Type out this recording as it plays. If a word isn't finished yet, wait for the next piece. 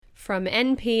from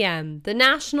NPM, the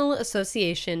National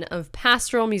Association of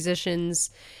Pastoral Musicians.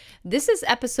 This is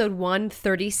episode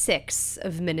 136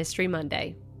 of Ministry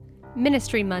Monday.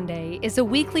 Ministry Monday is a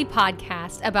weekly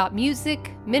podcast about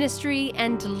music, ministry,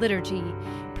 and liturgy,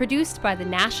 produced by the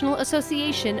National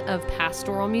Association of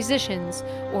Pastoral Musicians,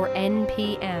 or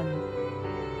NPM.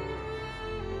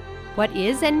 What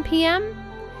is NPM?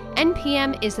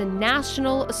 NPM is a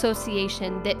national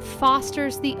association that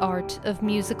fosters the art of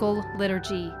musical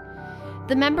liturgy.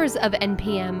 The members of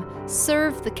NPM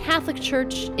serve the Catholic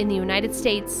Church in the United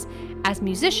States as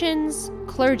musicians,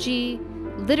 clergy,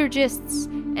 liturgists,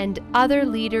 and other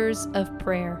leaders of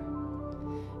prayer.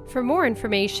 For more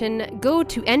information, go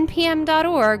to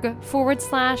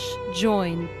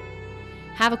npm.org/join.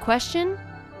 Have a question?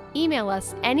 Email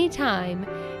us anytime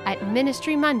at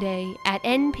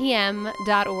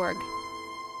ministrymonday@npm.org.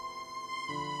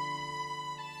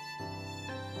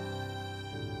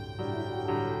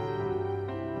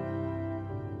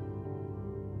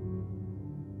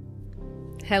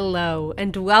 Hello,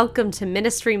 and welcome to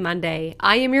Ministry Monday.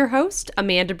 I am your host,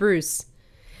 Amanda Bruce.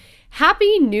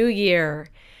 Happy New Year!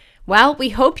 Well,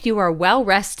 we hope you are well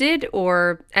rested,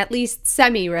 or at least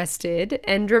semi-rested,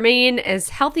 and remain as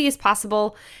healthy as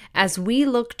possible as we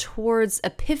look towards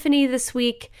Epiphany this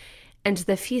week and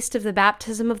the Feast of the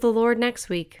Baptism of the Lord next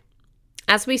week.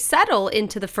 As we settle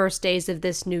into the first days of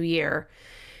this new year,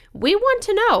 we want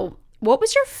to know, what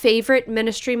was your favorite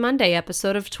Ministry Monday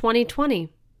episode of 2020?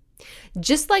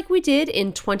 Just like we did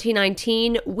in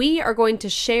 2019, we are going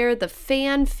to share the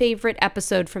fan favorite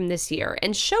episode from this year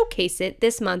and showcase it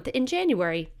this month in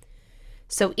January.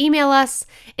 So email us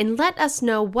and let us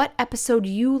know what episode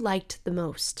you liked the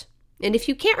most. And if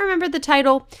you can't remember the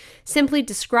title, simply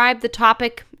describe the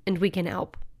topic and we can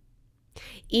help.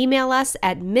 Email us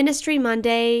at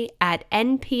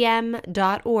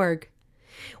ministrymonday@npm.org.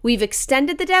 We've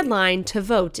extended the deadline to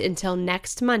vote until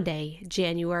next Monday,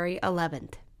 January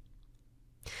 11th.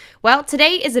 Well,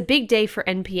 today is a big day for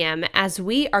NPM as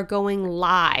we are going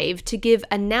live to give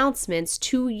announcements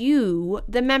to you,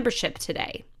 the membership,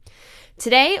 today.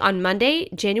 Today, on Monday,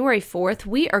 January 4th,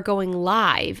 we are going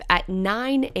live at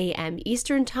 9 a.m.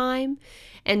 Eastern Time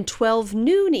and 12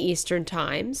 noon Eastern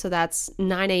Time, so that's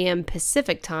 9 a.m.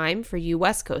 Pacific Time for you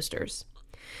West Coasters.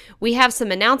 We have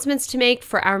some announcements to make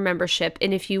for our membership,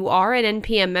 and if you are an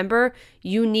NPM member,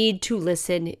 you need to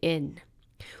listen in.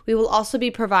 We will also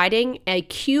be providing a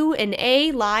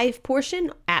Q&A live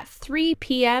portion at 3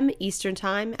 p.m. Eastern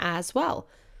Time as well.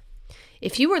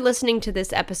 If you are listening to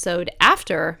this episode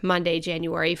after Monday,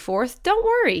 January 4th, don't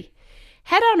worry.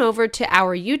 Head on over to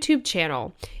our YouTube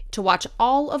channel to watch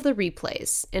all of the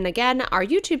replays. And again, our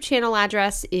YouTube channel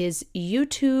address is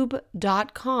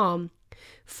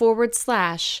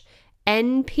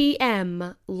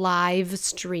youtube.com/NPM live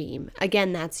stream.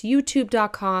 Again, that's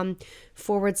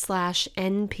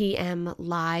youtube.com/NPM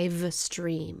live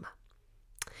stream.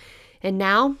 And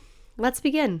now, let's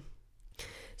begin.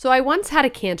 So I once had a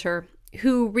cantor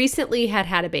who recently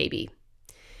had a baby,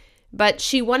 but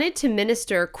she wanted to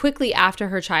minister quickly after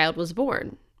her child was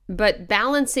born. But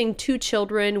balancing two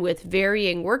children with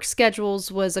varying work schedules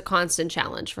was a constant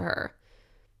challenge for her.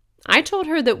 I told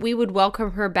her that we would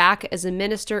welcome her back as a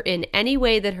minister in any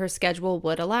way that her schedule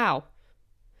would allow.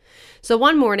 So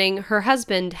one morning, her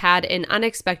husband had an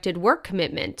unexpected work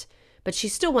commitment, but she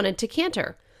still wanted to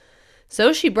cantor.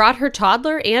 So she brought her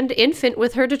toddler and infant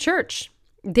with her to church.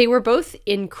 They were both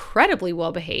incredibly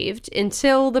well behaved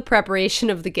until the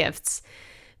preparation of the gifts.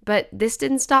 But this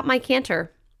didn't stop my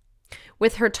cantor.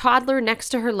 With her toddler next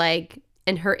to her leg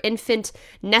and her infant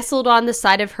nestled on the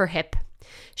side of her hip,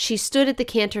 she stood at the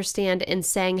cantor stand and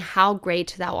sang "How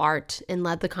Great Thou Art" and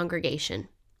led the congregation.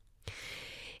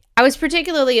 I was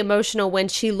particularly emotional when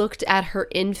she looked at her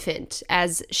infant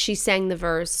as she sang the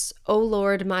verse, "O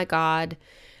Lord my God,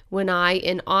 when I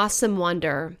in awesome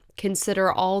wonder consider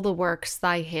all the works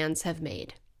thy hands have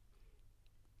made."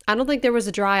 I don't think there was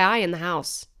a dry eye in the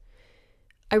house.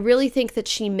 I really think that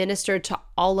she ministered to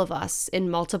all of us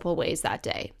in multiple ways that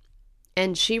day.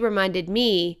 And she reminded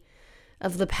me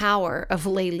of the power of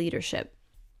lay leadership.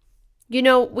 You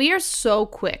know, we are so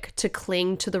quick to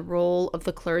cling to the role of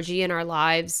the clergy in our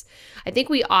lives. I think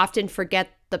we often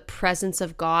forget the presence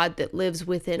of God that lives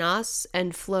within us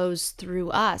and flows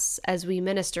through us as we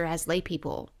minister as lay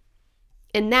people.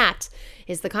 And that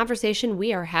is the conversation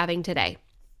we are having today.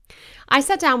 I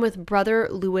sat down with Brother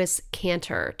Louis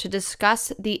Cantor to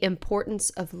discuss the importance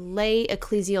of lay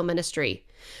ecclesial ministry,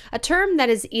 a term that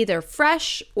is either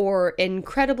fresh or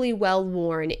incredibly well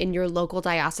worn in your local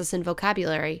diocesan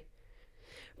vocabulary.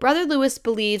 Brother Louis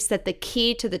believes that the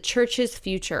key to the church's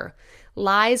future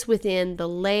lies within the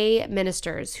lay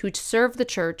ministers who serve the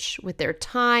church with their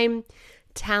time,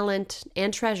 talent,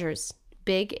 and treasures,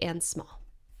 big and small.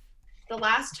 The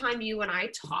last time you and I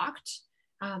talked,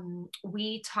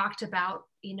 we talked about,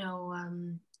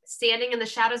 standing in the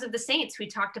shadows of the saints. We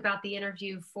talked about the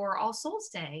interview for All Souls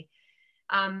Day.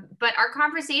 But our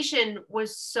conversation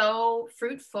was so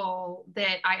fruitful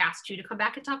that I asked you to come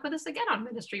back and talk with us again on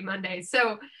Ministry Monday.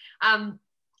 So,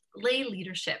 lay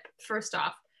leadership, first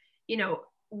off,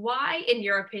 why, in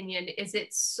your opinion, is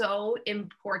it so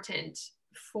important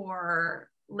for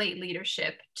lay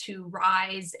leadership to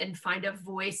rise and find a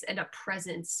voice and a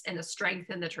presence and a strength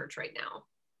in the church right now?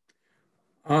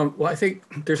 Well, I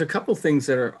think there's a couple things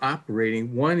that are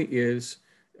operating. One is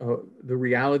the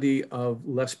reality of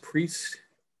less priests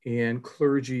and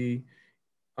clergy,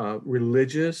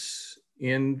 religious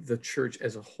in the church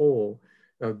as a whole.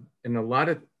 And a lot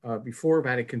of, before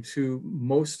Vatican II,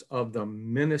 most of the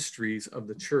ministries of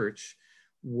the church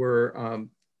were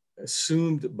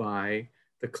assumed by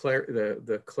the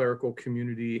clerical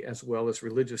community as well as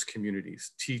religious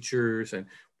communities, teachers and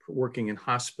working in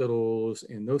hospitals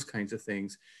and those kinds of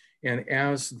things. And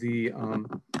as the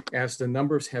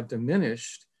numbers have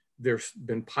diminished, there's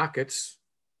been pockets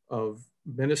of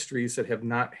ministries that have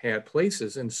not had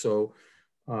places. And so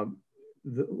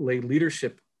the lay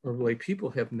leadership or lay people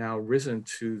have now risen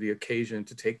to the occasion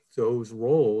to take those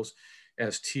roles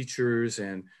as teachers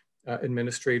and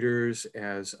administrators,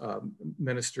 as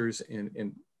ministers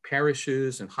in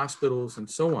parishes and hospitals and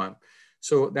so on.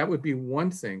 So that would be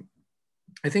one thing.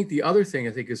 I think the other thing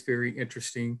I think is very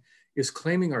interesting is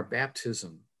claiming our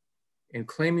baptism and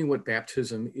claiming what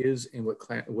baptism is and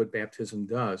what baptism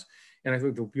does. And I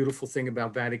think the beautiful thing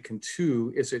about Vatican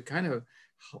II is it kind of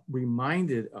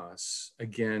reminded us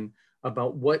again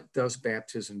about what does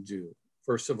baptism do.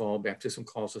 First of all, baptism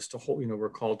calls us to we're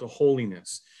called to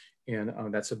holiness, and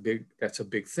that's a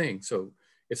big thing. So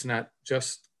it's not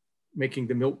just making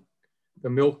the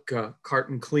milk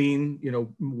carton clean,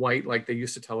 white, like they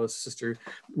used to tell us. Sister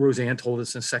Roseanne told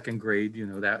us in second grade,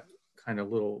 that kind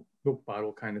of little milk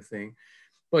bottle kind of thing.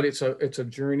 But it's a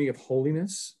journey of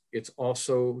holiness. It's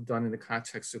also done in the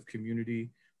context of community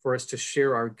for us to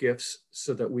share our gifts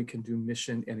so that we can do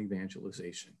mission and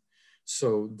evangelization.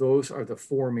 So those are the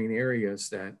four main areas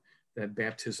that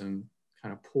baptism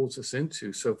kind of pulls us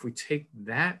into. So if we take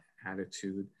that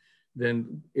attitude,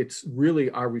 then it's really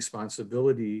our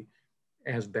responsibility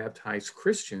as baptized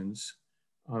Christians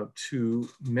to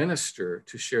minister,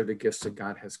 to share the gifts that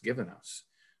God has given us.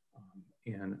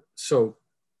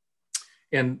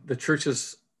 And the church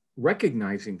is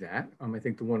recognizing that. I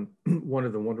think one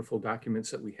of the wonderful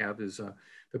documents that we have is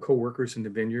the Co-workers in the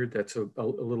Vineyard, that's a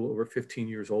little over 15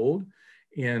 years old.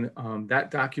 And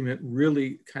that document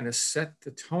really kind of set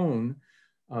the tone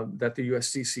that the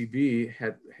USCCB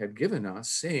had given us,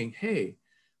 saying, hey,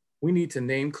 we need to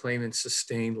name, claim, and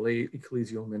sustain lay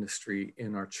ecclesial ministry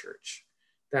in our church.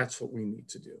 That's what we need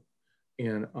to do.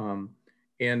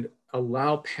 And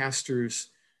allow pastors,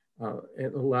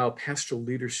 allow pastoral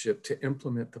leadership to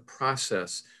implement the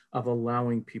process of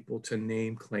allowing people to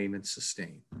name, claim, and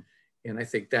sustain. And I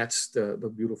think that's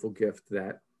the beautiful gift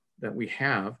that we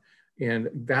have, and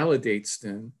validates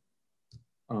then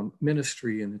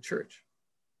ministry in the church.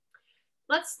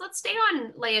 Let's stay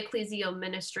on lay ecclesial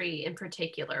ministry in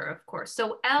particular, of course.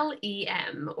 So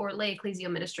LEM, or lay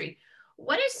ecclesial ministry,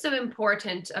 what is so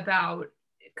important about,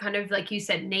 kind of like you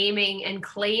said, naming and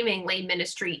claiming lay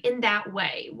ministry in that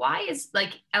way? Why is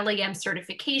like LEM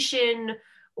certification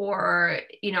or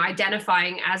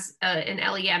identifying as an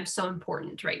LEM so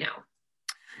important right now?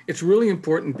 It's really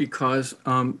important because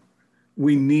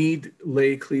we need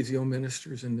lay ecclesial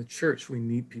ministers in the church. We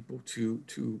need people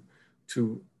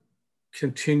to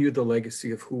continue the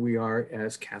legacy of who we are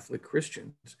as Catholic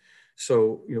Christians.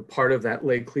 So, part of that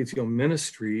lay ecclesial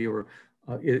ministry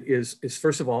is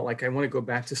first of all, like I want to go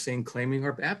back to saying, claiming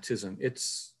our baptism.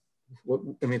 It's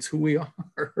who we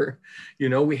are.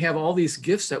 We have all these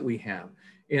gifts that we have.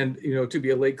 And, to be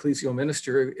a lay ecclesial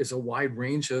minister is a wide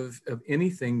range of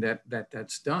anything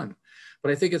that's done.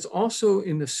 But I think it's also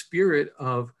in the spirit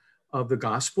of the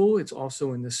gospel. It's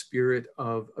also in the spirit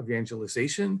of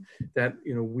evangelization that,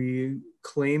 we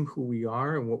claim who we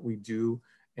are and what we do,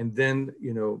 and then,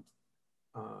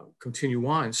 continue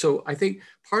on. So I think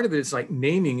part of it is like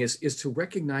naming is to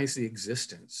recognize the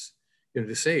existence,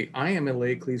 to say, I am a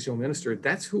lay ecclesial minister.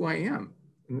 That's who I am.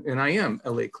 And I am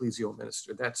a lay ecclesial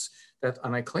minister.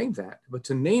 And I claim that. But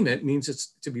to name it means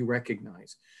it's to be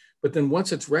recognized. But then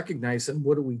once it's recognized, then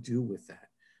what do we do with that?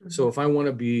 Mm-hmm. So if I want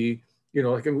to be,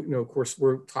 of course,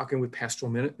 we're talking with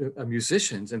pastoral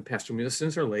musicians, and pastoral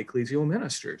musicians are lay ecclesial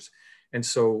ministers. And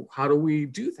so how do we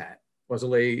do that? As a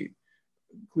lay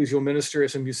ecclesial minister,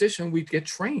 as a musician, we get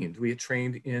trained. We get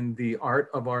trained in the art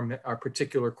of our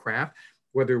particular craft,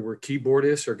 whether we're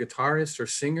keyboardists or guitarists or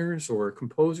singers or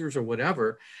composers or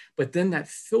whatever. But then that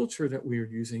filter that we are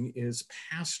using is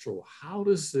pastoral. How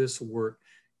does this work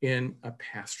in a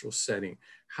pastoral setting?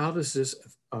 How does this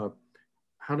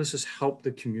help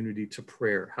the community to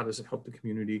prayer? How does it help the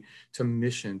community to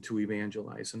mission, to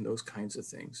evangelize, and those kinds of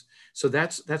things? So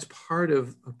that's part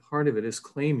of it is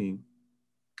claiming.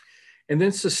 And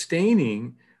then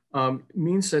sustaining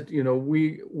means that,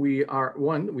 we are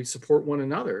one, we support one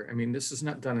another. I mean, this is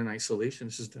not done in isolation.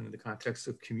 This is done in the context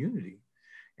of community.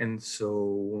 And so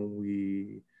when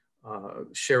we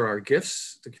share our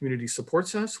gifts, the community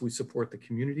supports us, we support the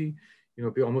community,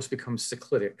 it almost becomes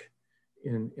cyclic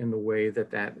in the way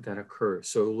that occurs.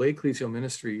 So lay ecclesial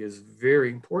ministry is very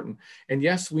important. And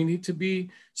yes, we need to be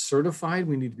certified,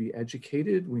 we need to be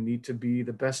educated, we need to be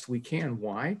the best we can.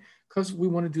 Why? Because we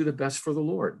want to do the best for the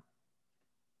Lord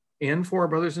and for our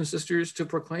brothers and sisters to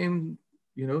proclaim,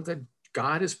 that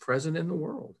God is present in the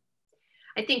world.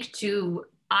 I think too,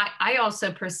 I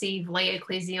also perceive lay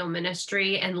ecclesial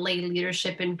ministry and lay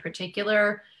leadership in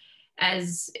particular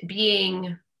as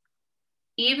being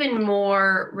even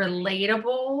more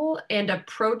relatable and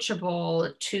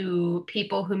approachable to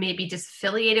people who may be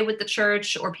disaffiliated with the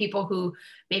church or people who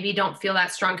maybe don't feel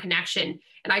that strong connection.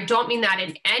 And I don't mean that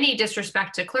in any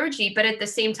disrespect to clergy, but at the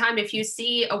same time, if you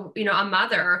see a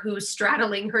mother who's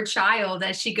straddling her child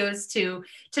as she goes to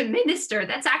minister,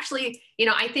 that's actually,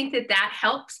 I think that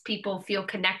helps people feel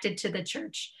connected to the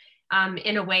church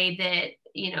in a way that,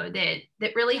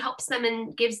 that really helps them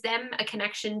and gives them a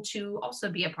connection to also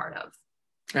be a part of.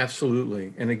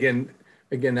 Absolutely. And again,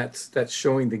 that's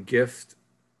showing the gift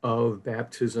of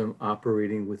baptism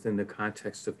operating within the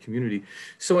context of community.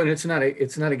 So, and it's not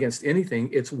against anything,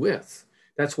 it's with.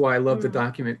 That's why I love the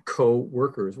document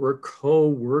co-workers. We're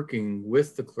co-working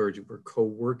with the clergy. We're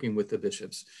co-working with the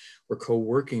bishops. We're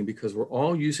co-working because we're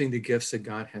all using the gifts that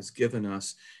God has given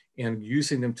us and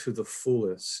using them to the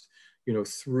fullest,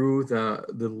 through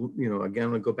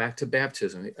again, I'll go back to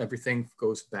baptism. Everything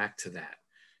goes back to that.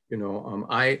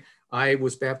 I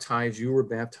was baptized, you were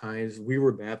baptized, we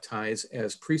were baptized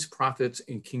as priests, prophets,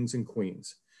 and kings and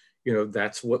queens.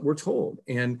 That's what we're told.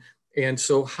 And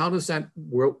so how does that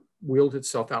wield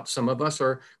itself out? Some of us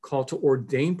are called to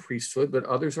ordained priesthood, but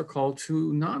others are called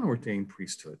to non-ordained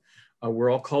priesthood. We're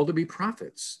all called to be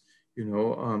prophets,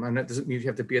 and that doesn't mean you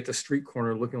have to be at the street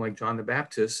corner looking like John the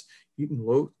Baptist, eating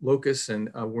locusts and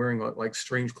wearing like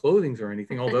strange clothing or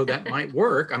anything, although that might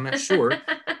work, I'm not sure.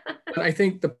 But I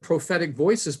think the prophetic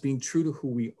voice is being true to who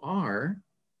we are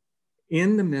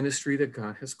in the ministry that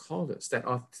God has called us. That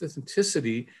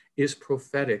authenticity is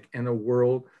prophetic in a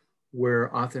world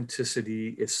where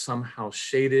authenticity is somehow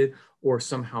shaded or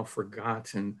somehow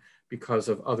forgotten because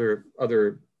of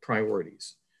other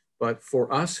priorities. But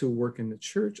for us who work in the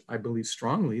church, I believe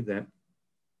strongly that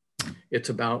it's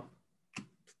about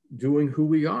doing who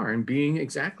we are and being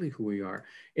exactly who we are.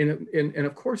 And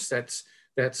of course, that's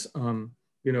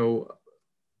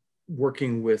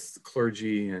working with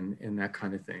clergy and that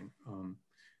kind of thing.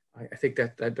 I think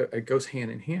that it goes hand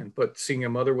in hand. But seeing a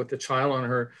mother with a child on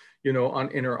her, in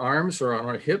her arms or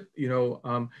on her hip,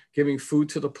 giving food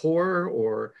to the poor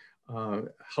or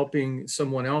helping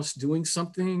someone else doing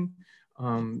something,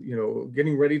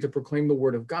 getting ready to proclaim the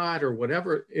word of God or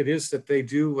whatever it is that they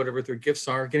do, whatever their gifts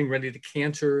are, getting ready to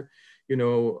cantor,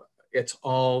 it's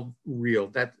all real.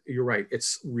 That you're right.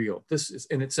 It's real.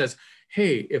 And it says,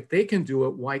 hey, if they can do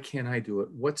it, why can't I do it?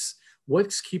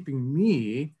 What's keeping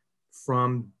me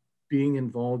from being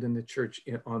involved in the church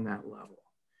on that level?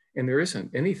 And there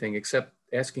isn't anything except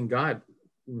asking God,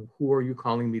 who are you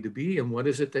calling me to be? And what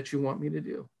is it that you want me to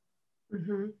do?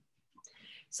 Mm-hmm.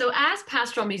 So as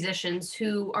pastoral musicians,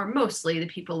 who are mostly the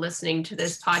people listening to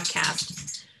this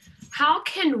podcast, how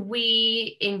can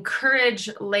we encourage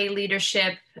lay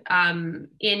leadership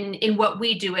in what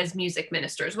we do as music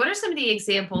ministers? What are some of the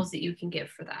examples that you can give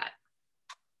for that?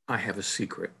 I have a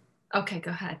secret. Okay,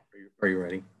 go ahead. Are you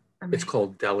ready? It's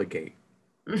called delegate.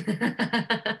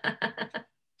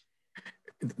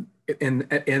 and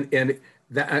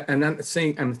that, I'm not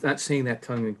saying that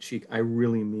tongue in cheek. I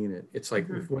really mean it. It's like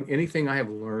anything I have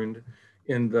learned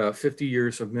in the 50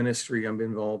 years of ministry I'm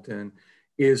involved in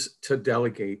is to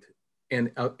delegate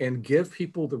and give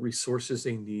people the resources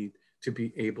they need to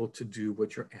be able to do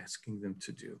what you're asking them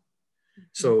to do.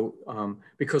 So,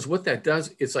 because what that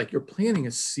does, it's like you're planting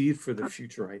a seed for the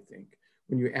future, I think.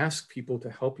 When you ask people to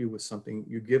help you with something,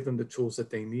 you give them the tools that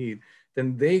they need,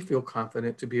 then they feel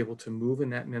confident to be able to move in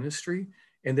that ministry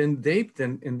And then they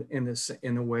then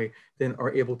in a way then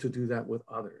are able to do that with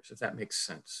others, if that makes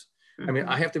sense. I mean,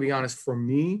 I have to be honest, for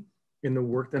me, in the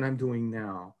work that I'm doing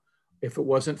now, if it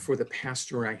wasn't for the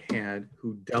pastor I had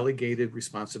who delegated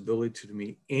responsibility to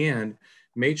me and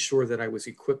made sure that I was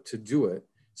equipped to do it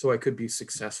so I could be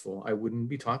successful, I wouldn't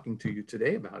be talking to you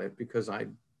today about it, because I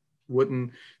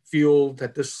wouldn't feel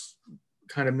that this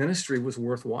kind of ministry was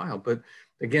worthwhile. But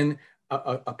again,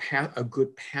 a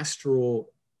good pastoral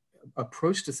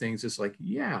approach to things is like,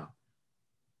 yeah,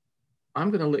 I'm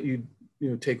going to let you,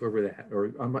 take over that,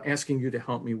 or I'm asking you to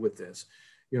help me with this.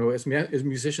 As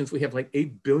musicians, we have like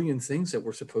 8 billion things that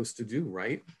we're supposed to do,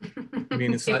 right? I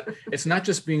mean, it's not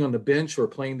just being on the bench or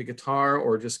playing the guitar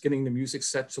or just getting the music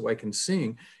set so I can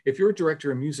sing. If you're a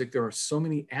director of music, there are so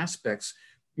many aspects,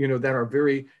 that are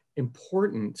very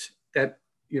important that,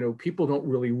 people don't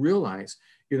really realize,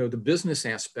 the business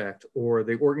aspect or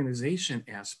the organization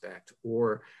aspect,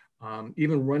 or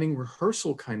even running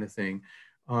rehearsal kind of thing.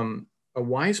 A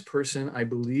wise person, I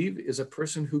believe, is a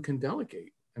person who can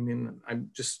delegate. I mean,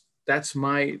 that's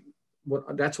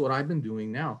what I've been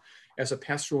doing now. As a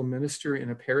pastoral minister in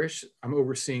a parish, I'm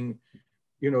overseeing,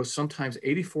 sometimes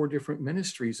 84 different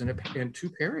ministries in 2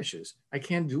 parishes. I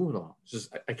can't do it all.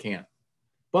 I can't.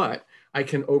 But I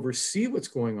can oversee what's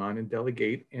going on and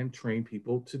delegate and train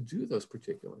people to do those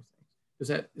particular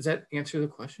things. Does that answer the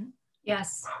question?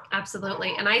 Yes,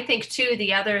 absolutely. And I think too,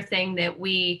 the other thing that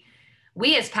we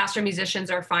as pastor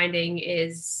musicians are finding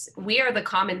is we are the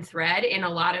common thread in a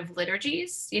lot of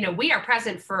liturgies. We are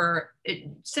present for,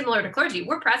 similar to clergy,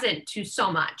 we're present to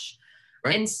so much.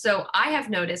 Right. And so I have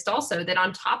noticed also that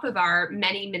on top of our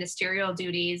many ministerial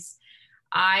duties,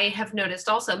 I have noticed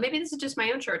also, maybe this is just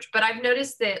my own church, but I've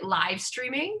noticed that live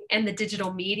streaming and the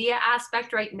digital media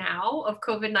aspect right now of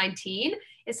COVID-19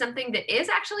 is something that is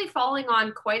actually falling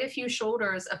on quite a few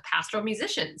shoulders of pastoral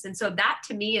musicians. And so that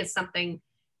to me is something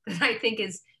that I think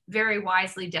is very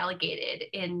wisely delegated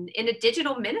in a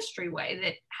digital ministry way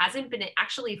that hasn't been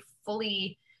actually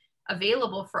fully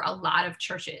available for a lot of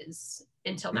churches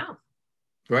until now.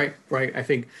 Right. I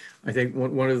think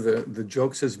one of the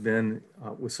jokes has been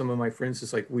with some of my friends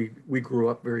is like we grew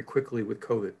up very quickly with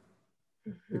COVID.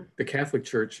 Mm-hmm. The Catholic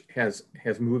Church has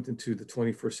moved into the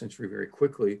 21st century very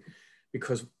quickly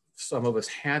because some of us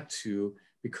had to,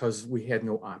 because we had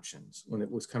no options when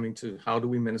it was coming to how do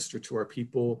we minister to our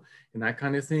people and that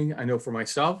kind of thing. I know for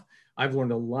myself, I've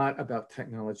learned a lot about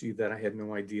technology that I had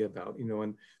no idea about,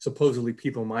 and supposedly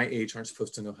people my age aren't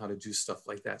supposed to know how to do stuff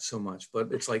like that so much,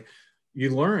 but it's like,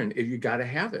 you learn, you got to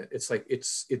have it. It's like,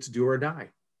 it's do or die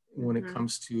when it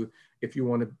comes to, if you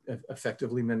want to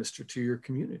effectively minister to your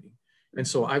community. And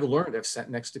so I've learned, I've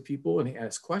sat next to people and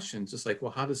asked questions. It's like,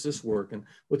 well, how does this work? And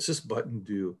what's this button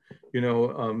do?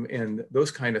 And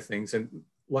those kind of things. And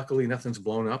luckily nothing's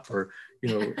blown up or,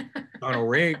 gone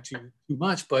away too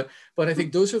much. But I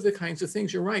think those are the kinds of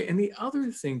things. You're right. And the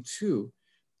other thing too,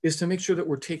 is to make sure that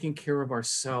we're taking care of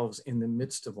ourselves in the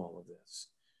midst of all of this.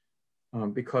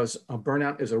 Because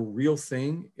burnout is a real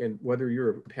thing. And whether you're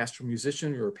a pastoral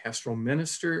musician, you're a pastoral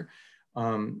minister,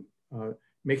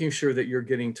 making sure that you're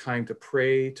getting time to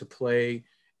pray, to play,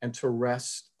 and to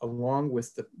rest along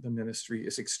with the ministry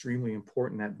is extremely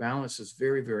important. That balance is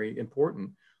very, very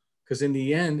important. Because in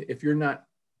the end, I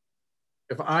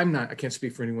can't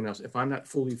speak for anyone else, if I'm not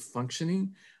fully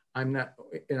functioning, I'm not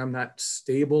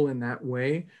stable in that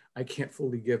way, I can't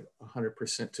fully give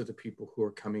 100% to the people who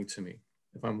are coming to me.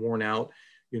 If I'm worn out,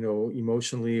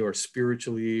 emotionally or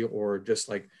spiritually, or just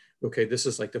like, okay, this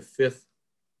is like the 5th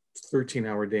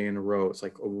 13-hour day in a row. It's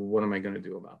like, oh, what am I going to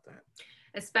do about that?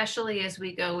 Especially as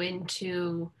we go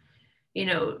into,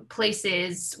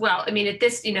 places. Well, I mean, at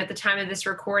the time of this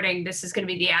recording, this is going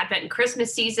to be the Advent and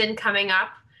Christmas season coming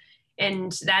up.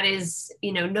 And that is,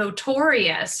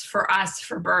 notorious for us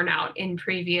for burnout in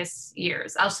previous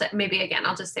years. I'll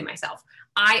just say myself,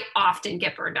 I often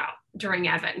get burned out during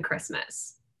Advent and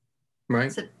Christmas.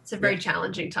 Right. So it's a very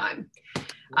challenging time.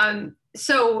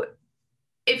 So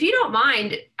if you don't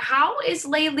mind, how is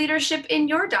lay leadership in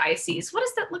your diocese? What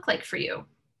does that look like for you?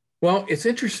 Well, it's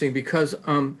interesting because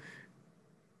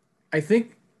I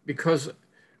think because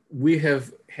we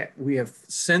have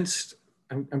sensed,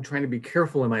 I'm trying to be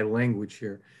careful in my language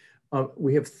here.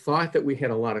 We have thought that we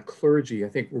had a lot of clergy. I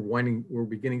think we're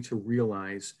beginning to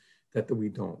realize that we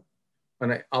don't.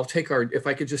 And if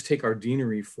I could just take our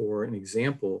deanery for an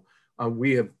example,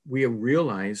 we have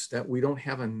realized that we don't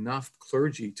have enough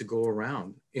clergy to go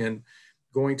around, and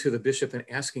going to the bishop and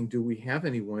asking, do we have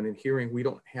anyone? And hearing we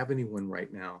don't have anyone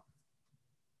right now.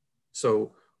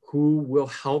 So who will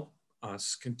help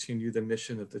us continue the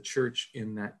mission of the church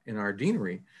in our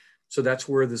deanery? So that's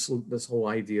where this whole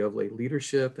idea of lay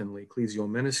leadership and lay ecclesial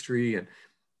ministry, and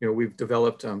we've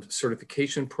developed a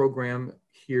certification program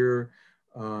here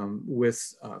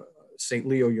with St.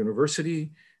 Leo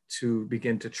University to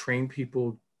begin to train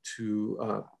people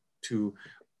to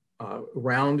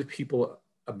round people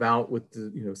about with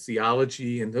the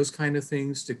theology and those kind of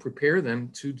things, to prepare them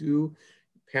to do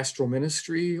pastoral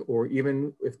ministry, or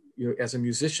even if as a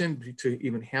musician, to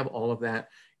even have all of that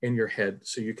in your head,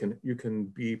 so you can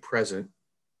be present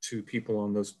to people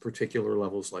on those particular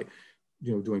levels, like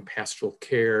doing pastoral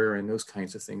care and those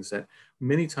kinds of things that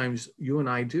many times you and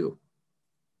I do.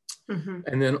 Mm-hmm.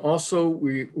 And then also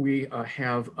we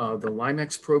have the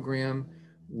LIMEX program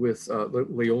with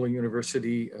Loyola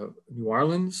University New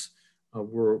Orleans.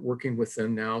 We're working with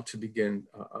them now to begin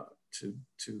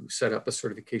to set up a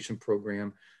certification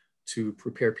program to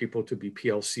prepare people to be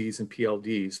PLCs and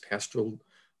PLDs, pastoral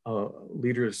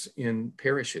leaders in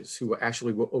parishes, who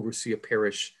actually will oversee a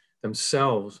parish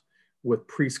themselves, with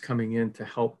priests coming in to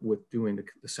help with doing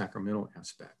the sacramental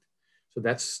aspect. So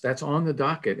that's on the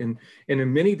docket. And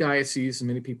in many dioceses and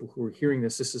many people who are hearing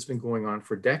this has been going on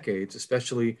for decades,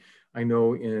 especially I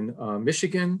know in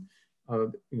Michigan,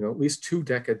 at least 2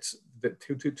 decades,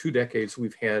 two decades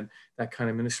we've had that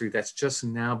kind of ministry that's just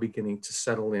now beginning to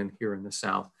settle in here in the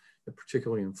South,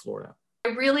 particularly in Florida. I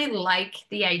really like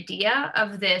the idea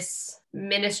of this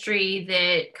ministry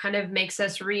that kind of makes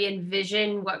us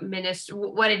re-envision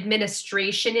what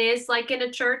administration is like in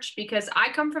a church, because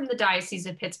I come from the Diocese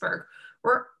of Pittsburgh.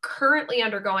 We're currently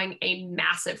undergoing a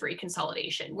massive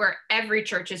reconsolidation where every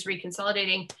church is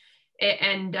reconsolidating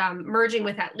and merging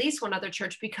with at least one other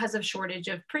church because of shortage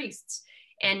of priests.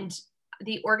 And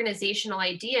the organizational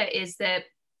idea is that,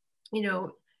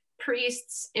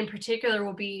 priests in particular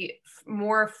will be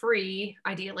more free,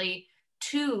 ideally,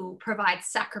 to provide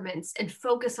sacraments and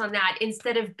focus on that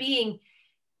instead of being,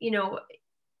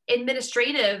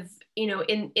 administrative,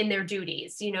 in their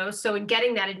duties, so in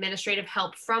getting that administrative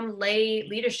help from lay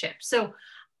leadership. So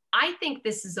I think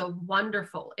this is a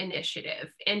wonderful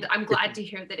initiative, and I'm glad to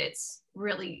hear that it's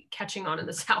really catching on in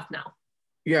the South now.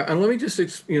 Yeah, and let me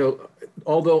just,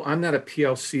 although I'm not a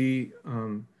PLC,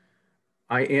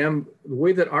 I am, the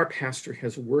way that our pastor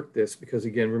has worked this, because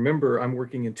again, remember, I'm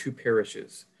working in 2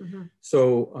 parishes. Mm-hmm.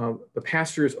 So the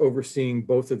pastor is overseeing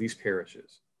both of these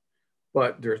parishes.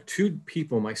 But there are 2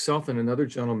 people, myself and another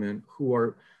gentleman,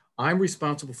 I'm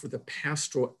responsible for the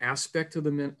pastoral aspect of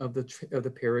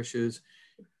the parishes.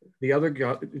 The other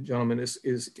gentleman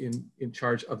is in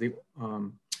charge of the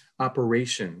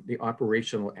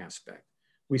operational aspect.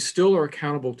 We still are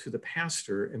accountable to the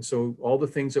pastor. And so all the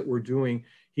things that we're doing,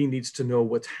 he needs to know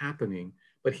what's happening,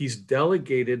 but he's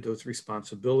delegated those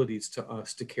responsibilities to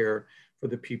us to care for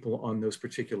the people on those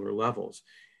particular levels.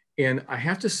 And I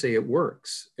have to say it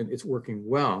works, and it's working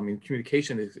well. I mean,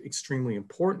 communication is extremely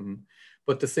important,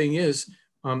 but the thing is,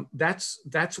 that's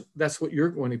what you're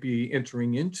going to be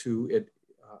entering into,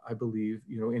 I believe,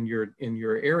 in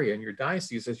your area, in your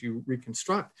diocese, as you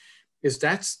reconstruct, is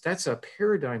that's a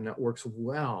paradigm that works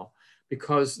well,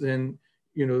 because then,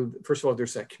 first of all,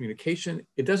 there's that communication.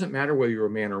 It doesn't matter whether you're a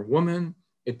man or woman.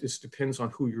 It just depends on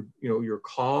who your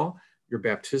call, your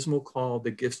baptismal call,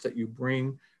 the gifts that you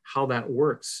bring, how that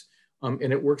works. And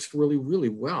it works really, really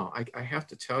well. I have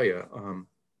to tell you,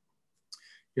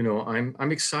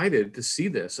 I'm excited to see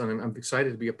this, and I'm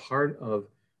excited to be a part of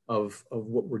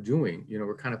what we're doing.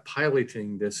 We're kind of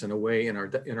piloting this in a way in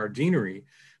our deanery,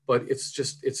 but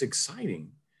it's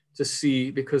exciting to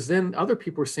see, because then other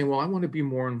people are saying, well, I want to be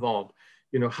more involved.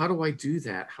 How do I do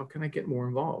that? How can I get more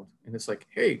involved? And it's like,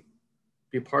 hey,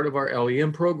 be a part of our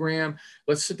LEM program.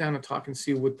 Let's sit down and talk and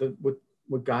see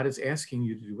what God is asking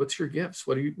you to do. What's your gifts?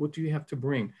 What do you have to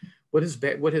bring? What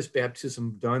has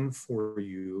baptism done for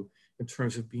you in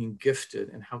terms of being gifted,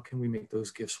 and how can we make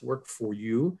those gifts work for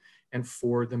you and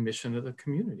for the mission of the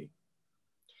community?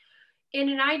 In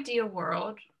an ideal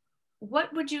world,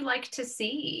 what would you like to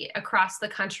see across the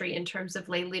country in terms of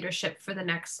lay leadership for the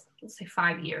next, let's say,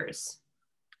 5 years?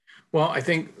 Well, I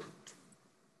think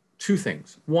 2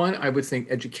 things. One, I would think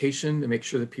education, to make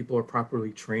sure that people are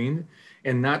properly trained,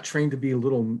 and not trained to be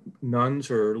little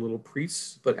nuns or little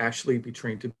priests, but actually be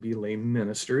trained to be lay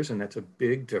ministers. And that's a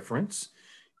big difference.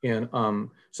 And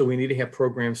so we need to have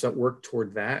programs that work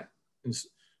toward that.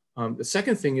 And the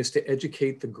second thing is to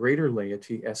educate the greater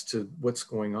laity as to what's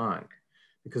going on,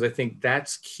 because I think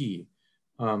that's key.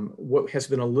 What has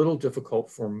been a little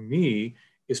difficult for me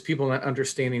is people not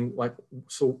understanding, why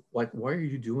are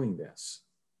you doing this?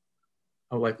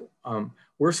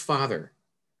 Where's Father?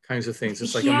 Kinds of things.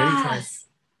 It's like, yes.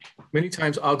 many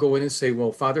times I'll go in and say,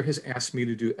 well, Father has asked me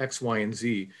to do X, Y, and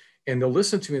Z. And they'll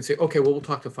listen to me and say, okay, well, we'll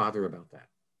talk to Father about that.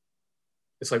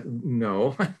 It's like,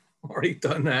 no, I've already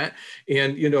done that.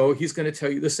 And, he's going to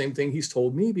tell you the same thing he's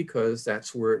told me, because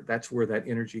that's where that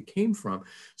energy came from.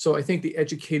 So I think the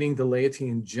educating the laity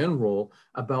in general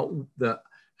about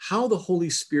how the Holy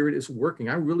Spirit is working.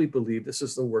 I really believe this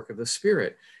is the work of the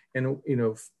Spirit. And,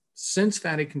 since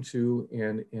Vatican II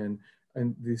and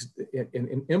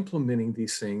implementing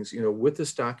these things, with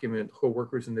this document,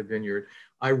 Co-Workers in the Vineyard,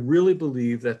 I really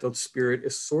believe that the Spirit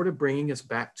is sort of bringing us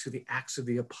back to the Acts of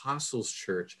the Apostles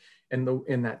Church and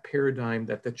in that paradigm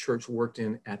that the church worked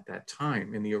in at that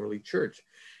time in the early church.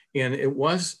 And it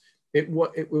was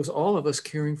all of us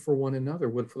caring for one another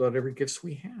with whatever gifts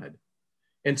we had.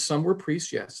 And some were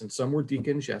priests, yes, and some were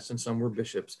deacons, yes, and some were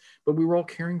bishops, but we were all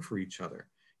caring for each other.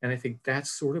 And I think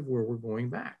that's sort of where we're going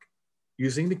back,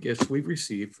 using the gifts we've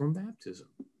received from baptism.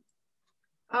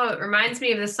 Oh, it reminds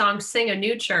me of the song "Sing a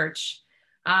New Church."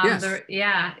 Yes.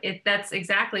 That's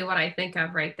exactly what I think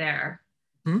of right there.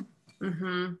 Hmm?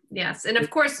 Mm-hmm. Yes, and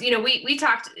of course, we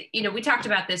talked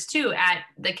about this too at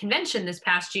the convention this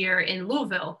past year in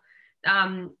Louisville.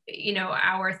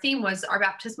 Our theme was our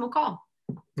baptismal call,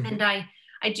 mm-hmm. And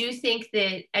I do think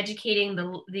that educating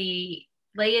the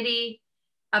laity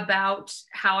about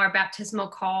how our baptismal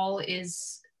call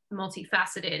is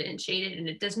multifaceted and shaded, and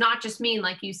it does not just mean,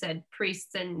 like you said,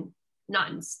 priests and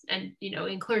nuns and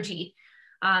in clergy,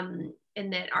 and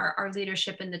that our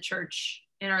leadership in the church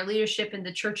and our leadership in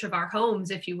the church of our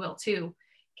homes, if you will, too,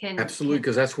 can absolutely,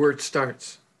 because that's where it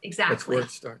starts. Exactly, that's where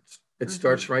it starts. It mm-hmm.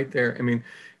 starts right there. I mean,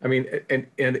 and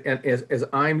as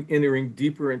I'm entering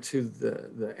deeper into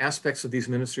the aspects of these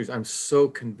ministries, I'm so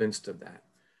convinced of that.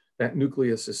 That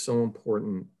nucleus is so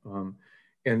important.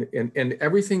 And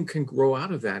everything can grow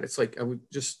out of that. It's like I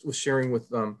was sharing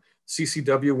with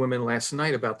CCW women last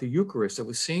night about the Eucharist. I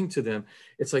was saying to them,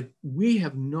 it's like we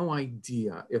have no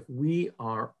idea if we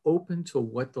are open to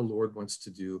what the Lord wants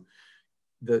to do.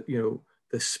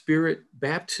 The Spirit,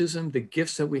 baptism, the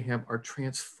gifts that we have are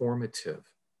transformative.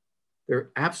 They're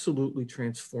absolutely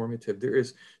transformative. There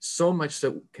is so much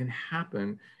that can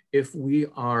happen if we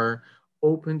are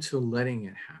open to letting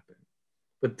it happen.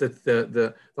 But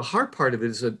the hard part of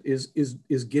it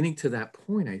is getting to that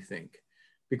point, I think,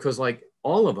 because like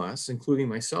all of us, including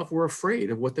myself, we're afraid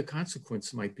of what the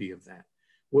consequence might be of that.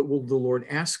 What will the Lord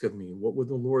ask of me? What would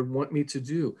the Lord want me to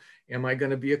do? Am I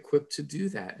going to be equipped to do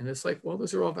that? And it's like, well,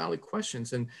 those are all valid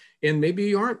questions. And maybe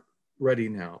you aren't ready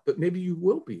now, but maybe you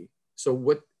will be. So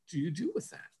what do you do with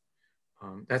that?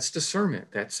 That's discernment.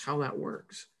 That's how that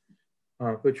works.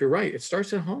 But you're right. It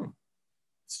starts at home.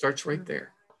 It starts right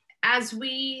there. As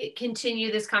we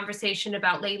continue this conversation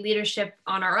about lay leadership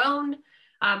on our own,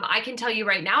 I can tell you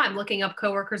right now, I'm looking up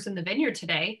Co-Workers in the Vineyard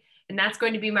today, and that's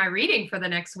going to be my reading for the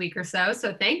next week or so.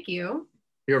 So thank you.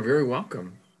 You're very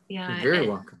welcome. Yeah, you're very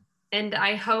welcome. And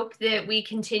I hope that we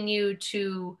continue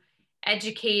to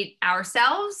educate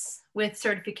ourselves with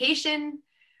certification.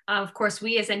 Of course,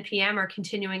 we as NPM are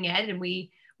continuing ed, and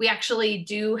we actually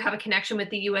do have a connection with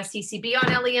the USCCB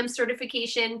on LEM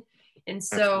certification. And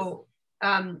so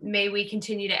may we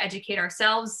continue to educate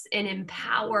ourselves and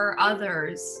empower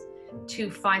others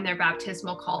to find their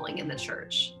baptismal calling in the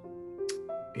church.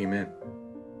 Amen.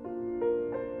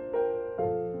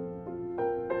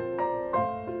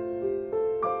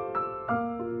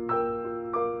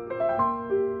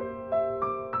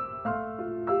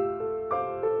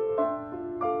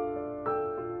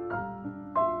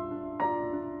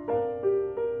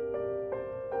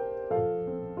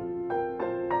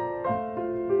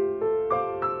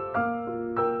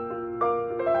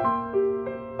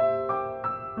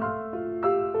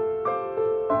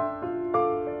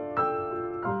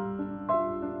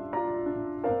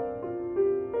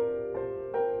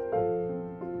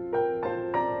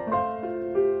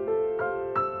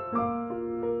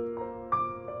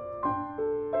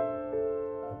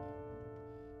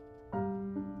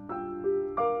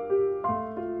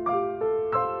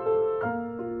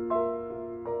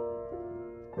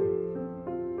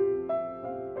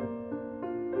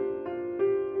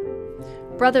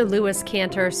 Brother Louis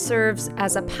Cantor serves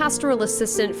as a pastoral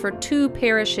assistant for 2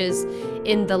 parishes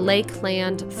in the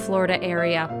Lakeland, Florida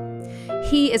area.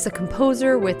 He is a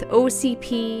composer with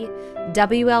OCP,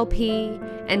 WLP,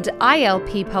 and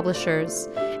ILP publishers,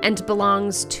 and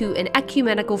belongs to an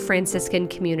ecumenical Franciscan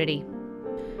community.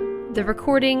 The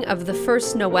recording of the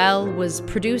first Noel was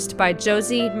produced by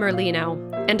Josie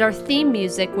Merlino, and our theme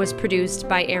music was produced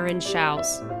by Aaron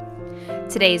Schaus.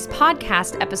 Today's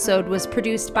podcast episode was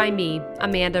produced by me,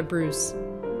 Amanda Bruce.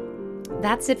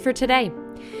 That's it for today.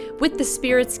 With the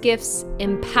Spirit's gifts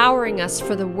empowering us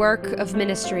for the work of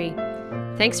ministry.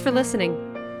 Thanks for listening.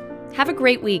 Have a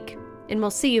great week, and we'll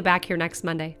see you back here next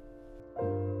Monday.